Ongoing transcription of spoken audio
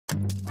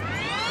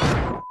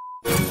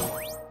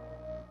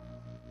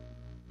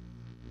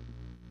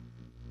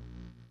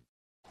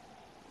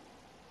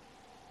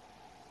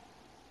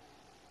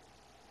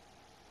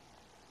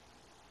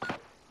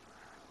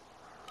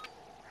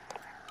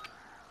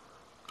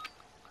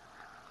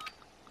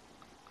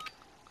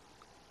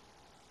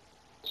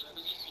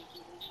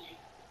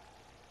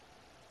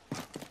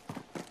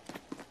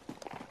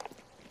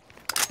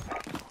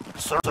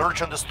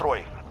Search and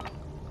destroy.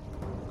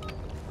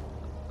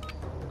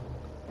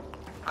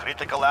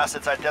 Critical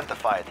assets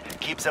identified.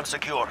 Keep them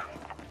secure.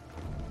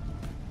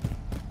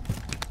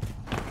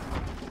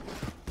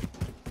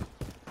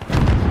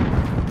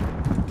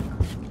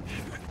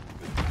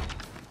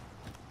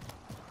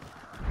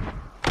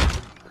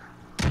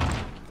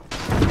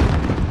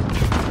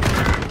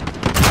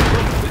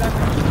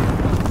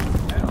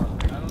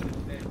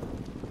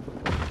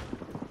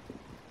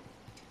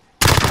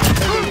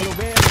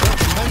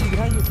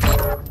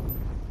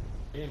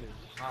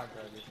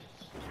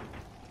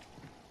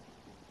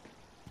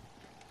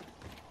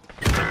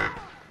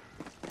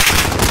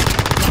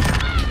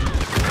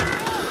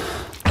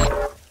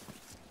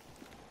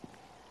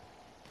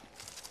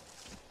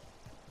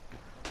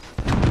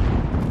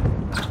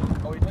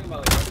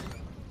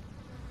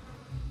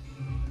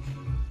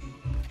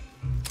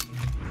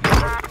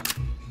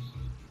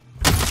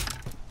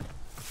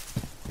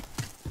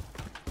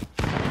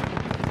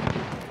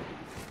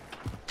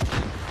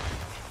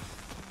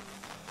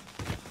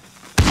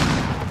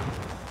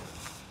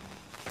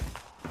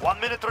 One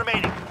minute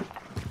remaining.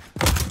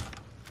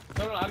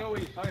 No, I know what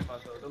he's talking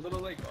about though. The little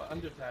like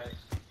underpass.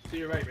 To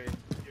your right, man. To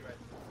your right.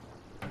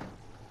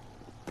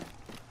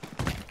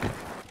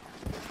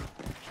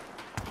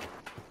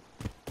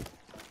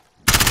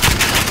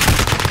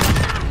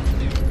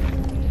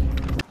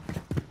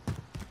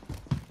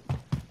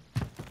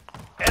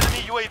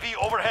 Enemy UAV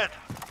overhead.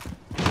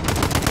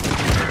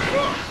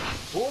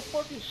 Bull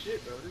fucking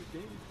shit, bro. This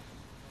game.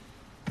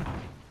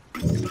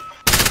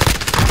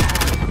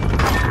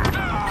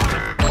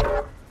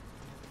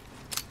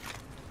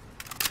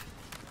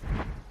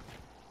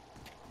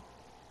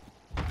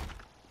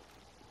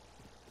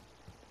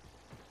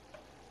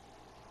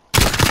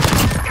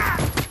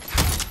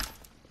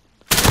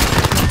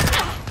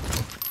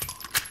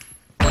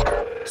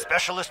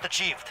 Specialist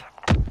achieved.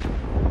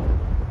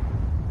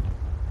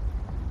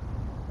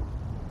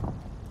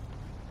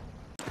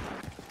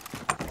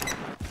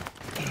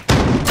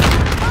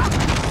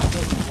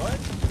 What?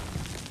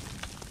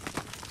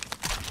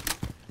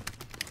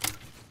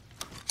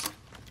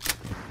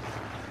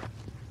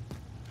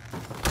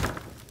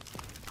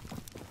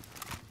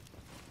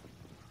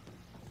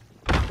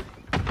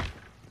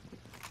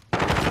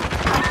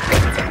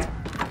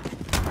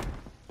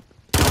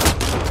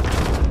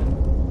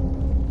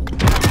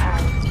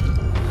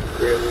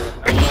 You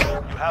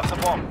have the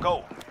bomb.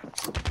 Go.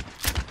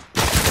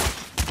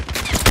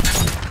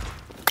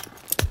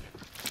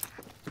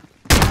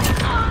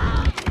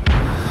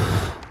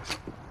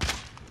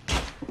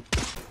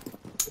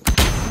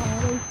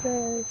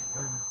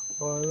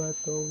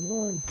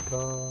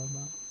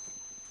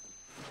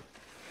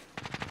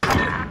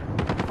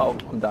 Oh,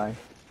 I'm dying.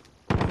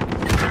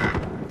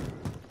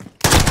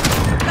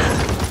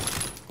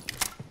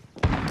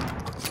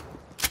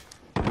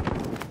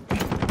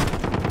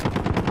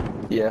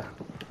 Yeah,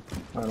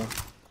 I know.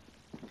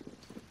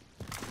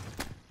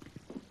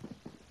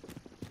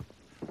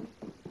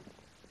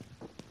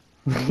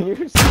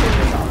 You're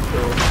scared off,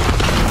 bro.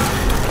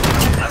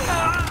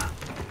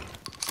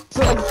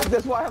 So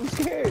that's why I'm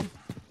scared.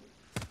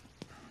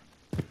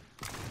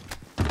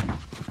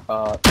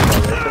 Oh,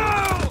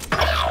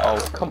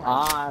 come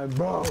on,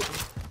 bro.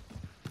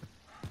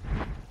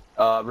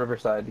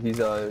 Riverside.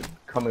 He's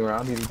coming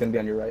around. He's gonna be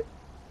on your right.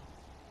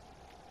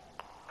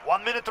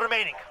 1 minute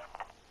remaining.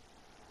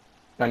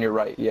 On your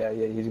right, yeah,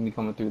 he's gonna be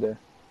coming through there.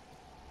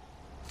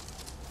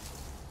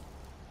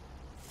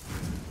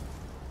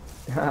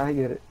 I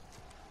get it.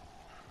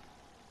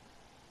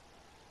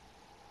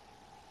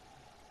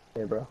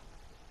 Hey, bro.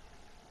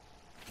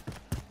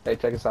 Hey,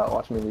 check us out.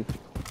 Watch me leave.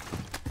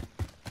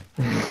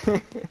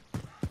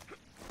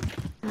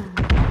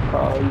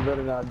 Oh, you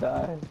better not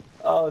die.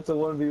 Oh, it's a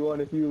 1v1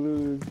 if you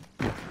lose.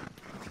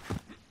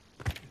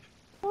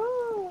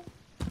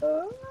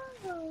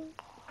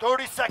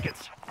 30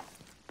 seconds.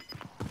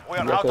 We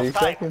are You got out 30 of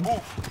time. seconds?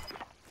 Move.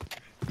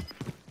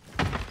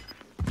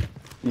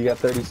 You got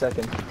 30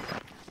 seconds.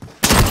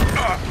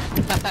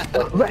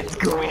 Let's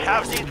go. We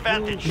have the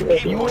advantage. You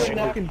Keep wouldn't pushing.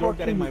 fucking door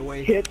got in my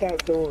way. Hit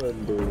that door,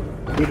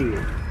 dude.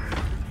 Idiot.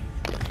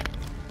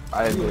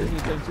 I agree.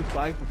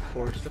 Of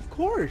course. Of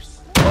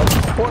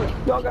course,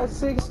 y'all got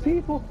 6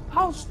 people.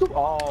 How stupid?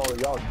 Oh,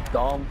 y'all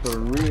dumb for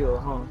real,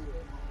 huh?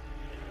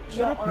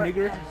 Shut up,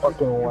 nigger.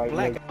 Fucking You're white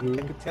black. nigga, I dude.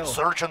 can tell.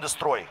 Search and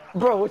destroy.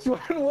 Bro, what you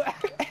want?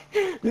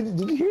 Did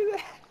you hear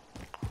that?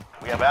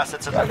 We have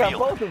assets in I the got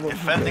field. both of them.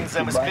 Defending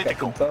them is Back,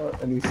 critical.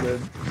 And he said,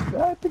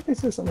 I think they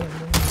said something.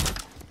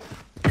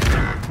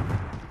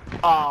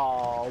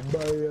 Oh,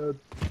 man.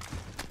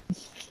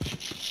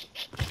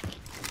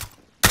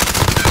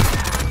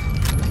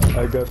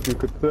 I guess you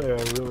could say I'm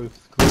really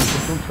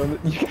screwed.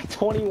 You got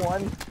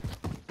 21?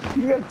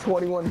 You got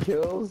 21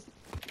 kills?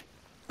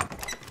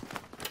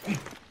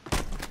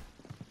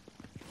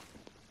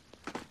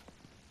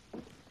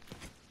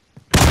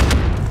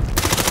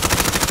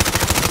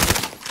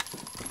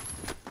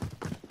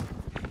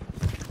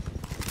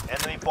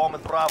 Enemy bomb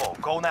at Bravo.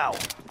 Go now.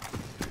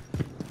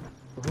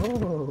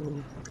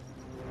 Oh.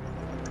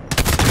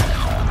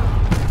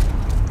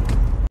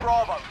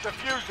 Bravo,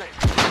 defusing.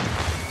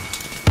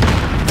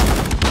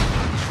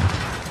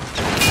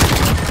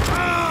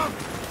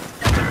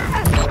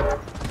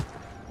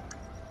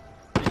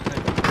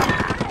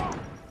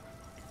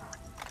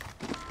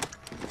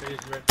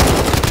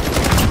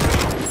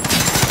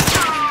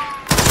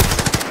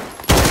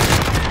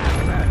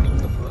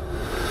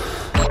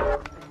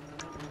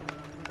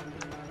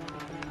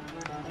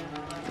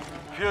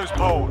 Fuse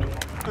pulled.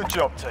 Good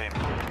job, team.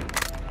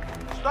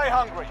 Stay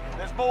hungry.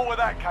 There's more where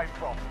that came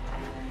from.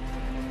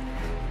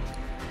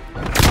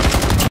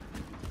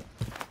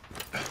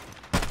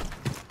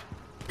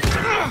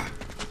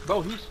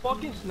 Bro, he's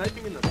fucking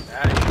sniping in the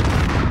back.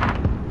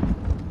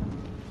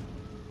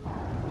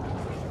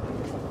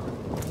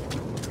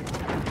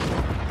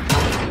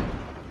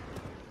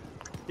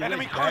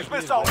 Enemy cruise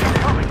missile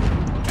incoming.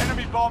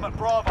 Enemy bomb at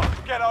Bravo.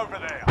 Get over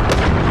there.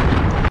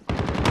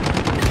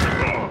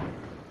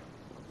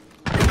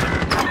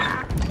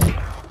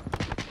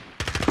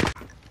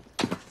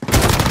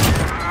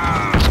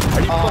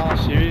 Are you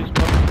fucking serious,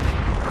 bro?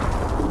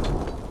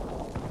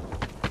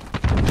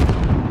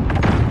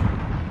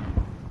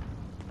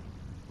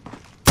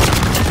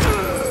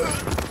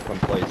 One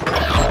place.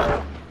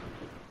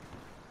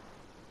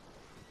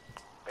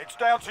 It's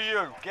down to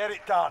you. Get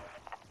it done.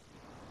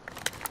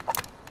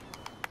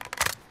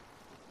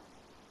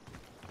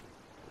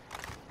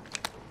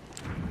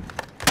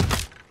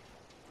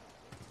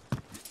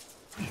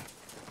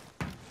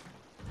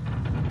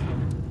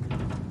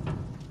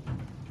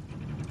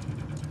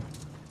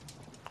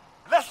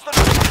 Less than...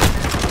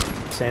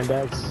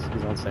 Sandbags?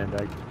 He's on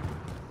sandbag.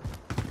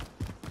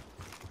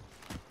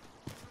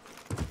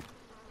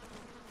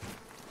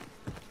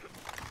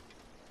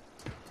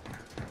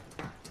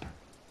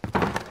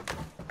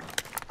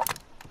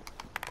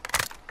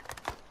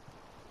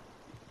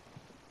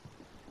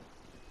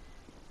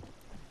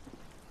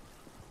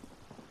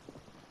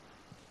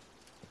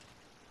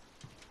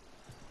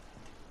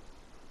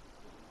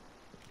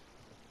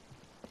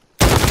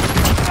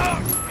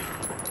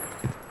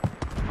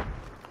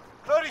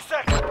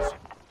 Seconds.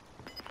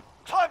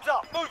 Time's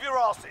up. Move your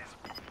asses.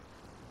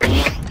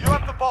 You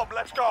have the bomb.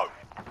 Let's go.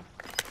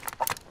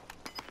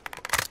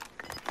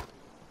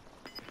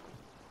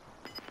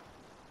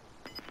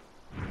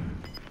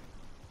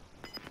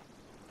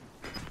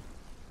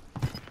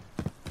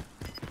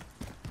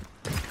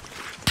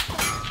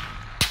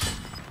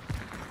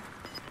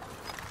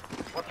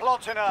 We're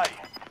planting A.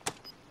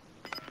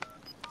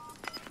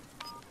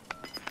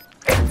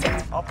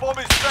 Our bomb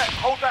is set.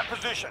 Hold that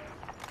position.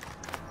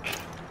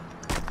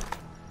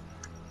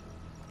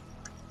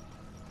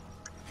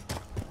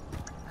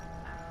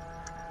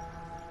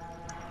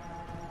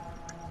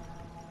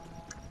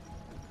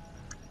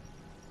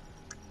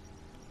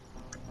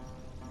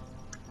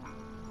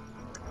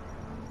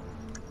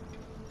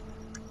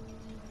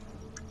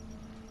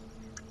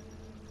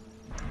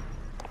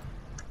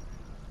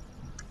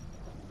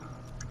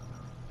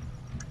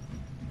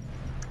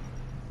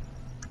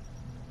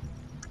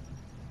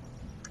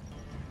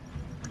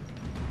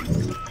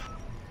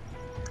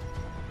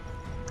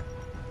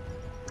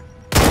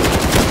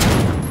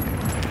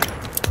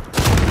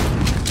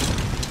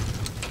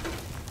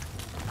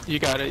 You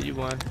got it, you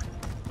won.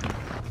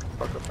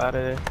 Fuck up out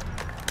of there.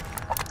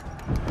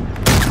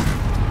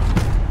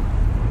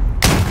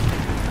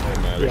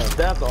 Yeah,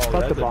 That's all.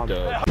 fuck That's the bomb. a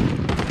dub.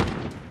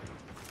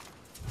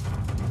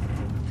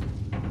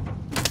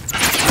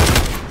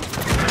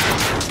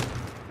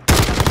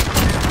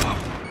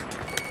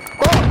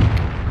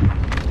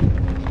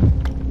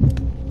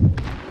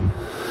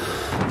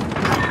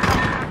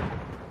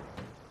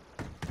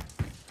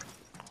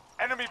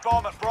 Enemy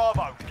bomb at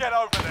Bravo. Get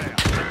over there.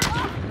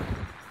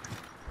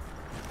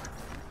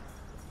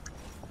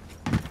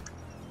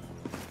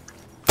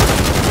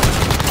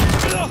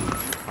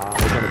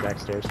 He's on the back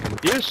stairs.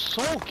 You're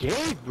so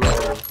gay, bro.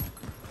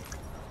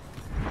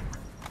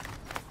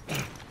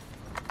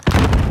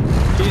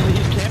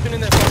 He's camping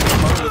in that fucking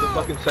car with the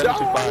fucking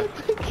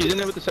 725. He's in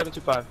there with the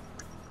 725.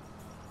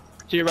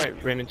 To your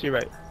right, Raymond, to your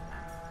right.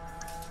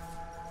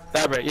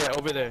 That right, yeah,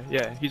 over there.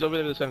 Yeah, he's over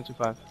there with the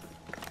 725.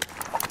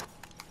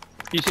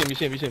 You see him, you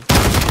see him, you see him.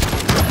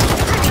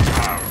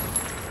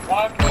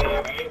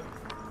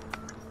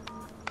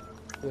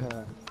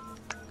 Yeah.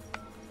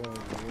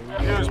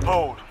 Fuse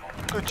pulled.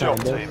 Good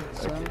job, team.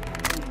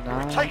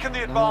 We've taken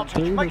the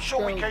advantage. Make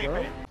sure we keep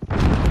it.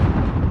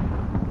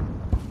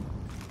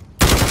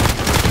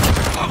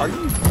 Are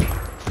you?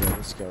 Yeah,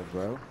 let's go,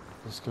 bro.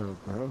 Let's go,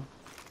 bro.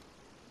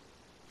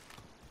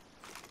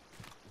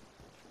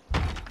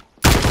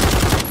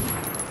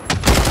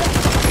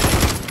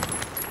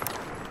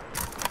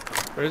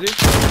 Where is he?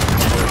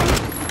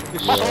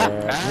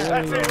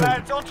 That's it,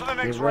 lads. On to the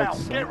next You're right, round.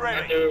 son. Get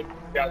ready. Dude,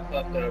 got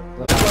left there.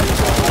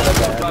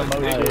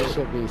 It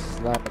should be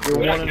slapped. You're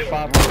 1 in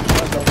 5.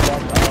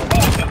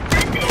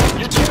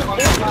 You're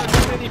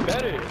not any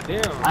better.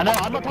 Damn. I know,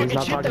 I'm not talking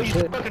shit though, you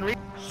fucking re-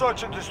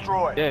 Search and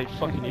destroy. Yeah, you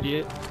fucking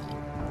idiot.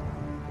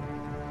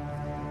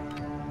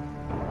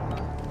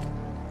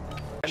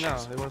 I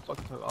know, they wanna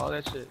fucking talk all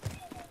that shit.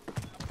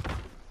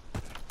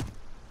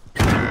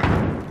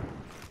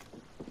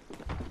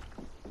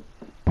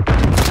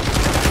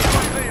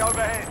 See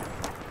overhead.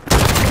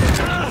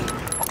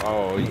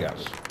 Oh, you got.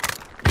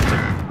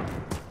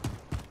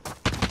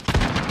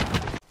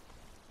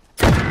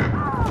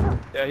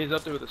 Yeah, he's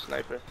up there with a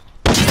sniper.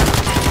 30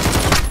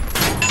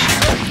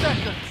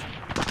 seconds.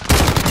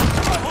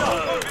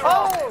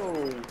 Oh!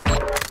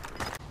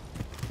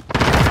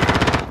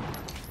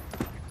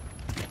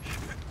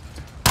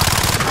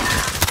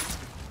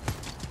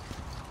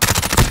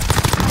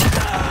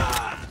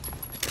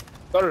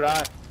 So did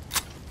I.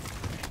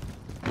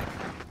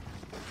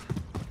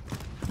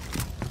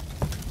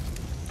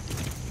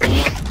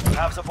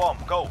 Have the bomb.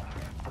 Go.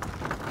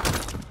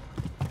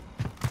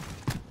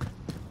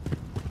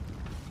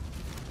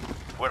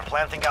 We're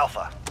planting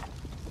Alpha.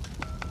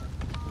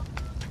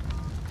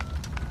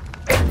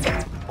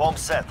 Bomb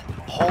set.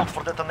 Hold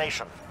for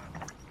detonation.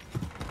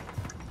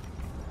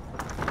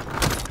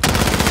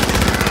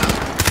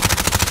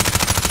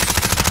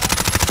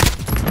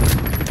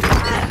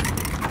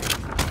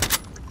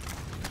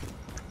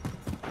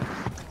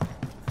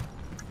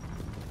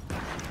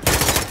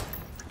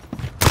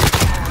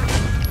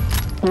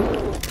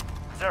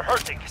 They're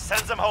hurting.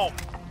 Send them home.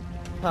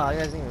 Oh, you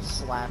guys didn't even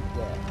slap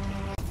that.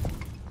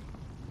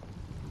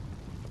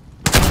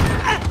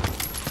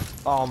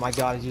 Oh my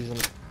god, he's using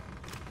it.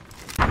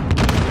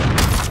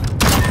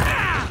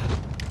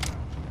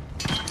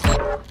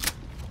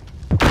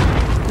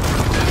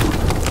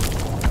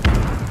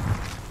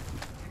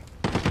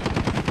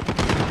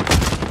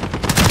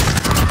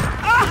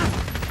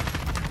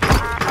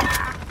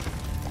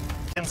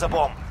 In the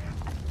bomb.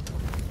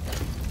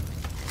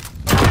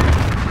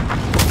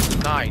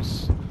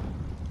 Nice.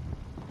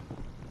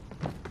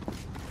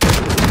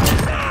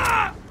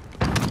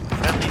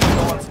 Friendly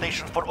still on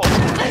station for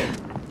opening.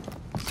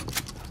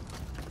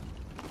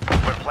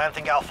 We're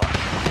planting Alpha.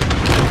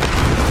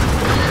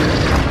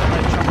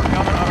 Light chopper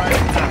cover,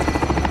 alright.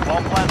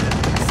 Bomb planted.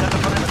 Set the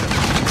perimeter.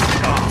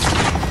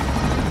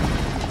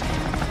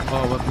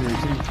 Oh, weapon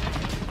received.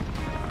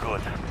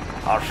 Good.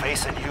 Our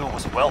face in you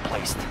was well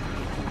placed.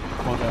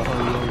 Come on, that hell